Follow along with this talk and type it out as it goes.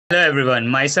Hello everyone,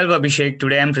 myself Abhishek.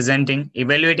 Today I'm presenting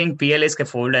evaluating PLA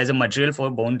scaffold as a material for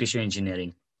bone tissue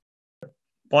engineering.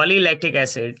 Polylactic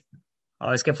acid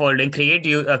scaffolding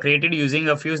created using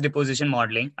a fused deposition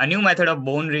modeling, a new method of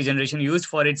bone regeneration used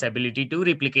for its ability to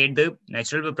replicate the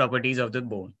natural properties of the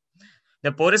bone.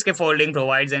 The porous scaffolding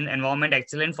provides an environment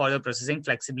excellent for the processing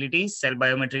flexibility, cell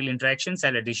biomaterial interaction,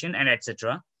 cell addition, and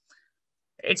etc.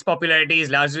 Its popularity is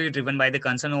largely driven by the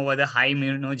concern over the high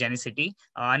immunogenicity,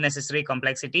 unnecessary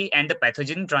complexity, and the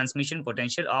pathogen transmission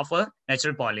potential of a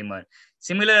natural polymer.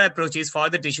 Similar approaches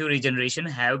for the tissue regeneration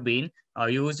have been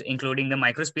used, including the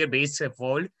microsphere-based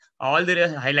scaffold, all the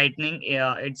highlighting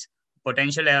its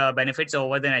potential benefits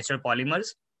over the natural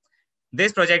polymers.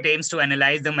 This project aims to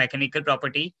analyze the mechanical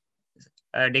property,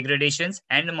 degradations,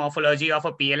 and the morphology of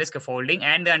a PLA scaffolding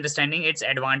and the understanding its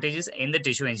advantages in the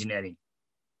tissue engineering.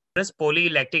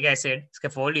 Polylactic acid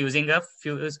scaffold using a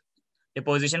fused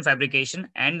deposition fabrication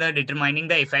and determining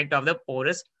the effect of the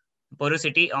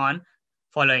porosity on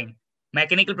following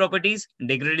mechanical properties,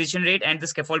 degradation rate, and the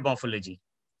scaffold morphology.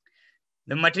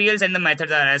 The materials and the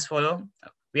methods are as follow.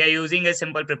 We are using a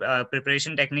simple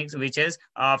preparation techniques, which is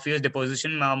fused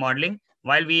deposition modeling,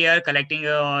 while we are collecting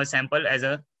a sample as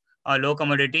a low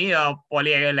commodity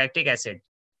polylactic acid.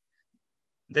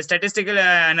 The statistical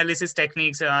analysis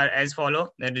techniques are as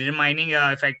follow: determining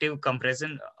effective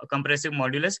compressive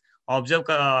modulus, observe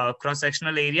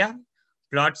cross-sectional area,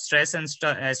 plot stress and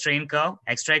strain curve,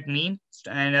 extract mean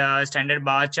and standard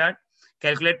bar chart,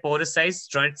 calculate porous size,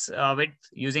 struts width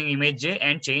using image J,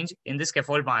 and change in the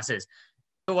scaffold masses.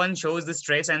 One shows the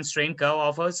stress and strain curve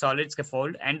of a solid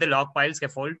scaffold and the log pile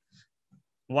scaffold,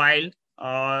 while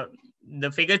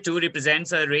the figure 2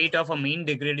 represents a rate of a mean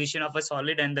degradation of a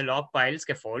solid and the log pile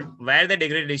scaffold, where the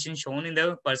degradation shown in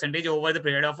the percentage over the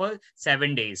period of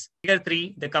 7 days. Figure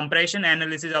 3, the compression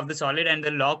analysis of the solid and the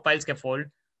log pile scaffold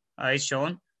is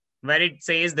shown, where it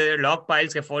says the log pile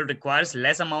scaffold requires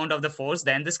less amount of the force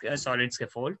than the solid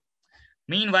scaffold.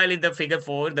 Meanwhile, in the figure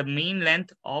 4, the mean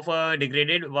length of a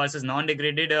degraded versus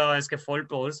non-degraded scaffold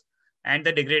pores and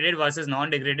the degraded versus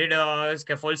non-degraded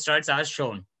scaffold struts are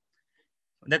shown.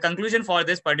 The conclusion for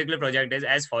this particular project is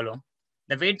as follow.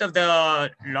 The weight of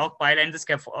the log pile and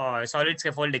the solid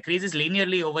scaffold decreases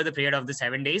linearly over the period of the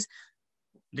 7 days.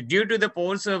 Due to the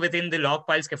pores within the log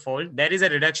pile scaffold, there is a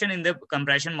reduction in the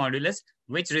compression modulus,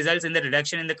 which results in the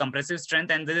reduction in the compressive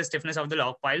strength and the stiffness of the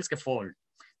log pile scaffold.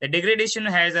 The degradation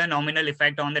has a nominal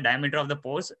effect on the diameter of the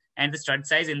pores and the strut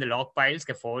size in the log pile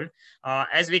scaffold.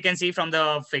 As we can see from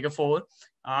the figure 4,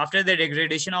 after the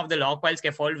degradation of the log pile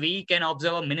scaffold, we can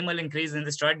observe a minimal increase in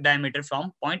the strut diameter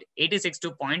from 0.86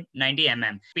 to 0.90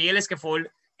 mm. PLA scaffold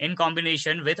in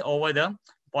combination with over the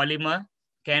polymer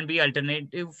can be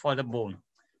alternative for the bone.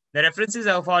 The references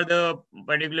for the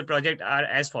particular project are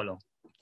as follow.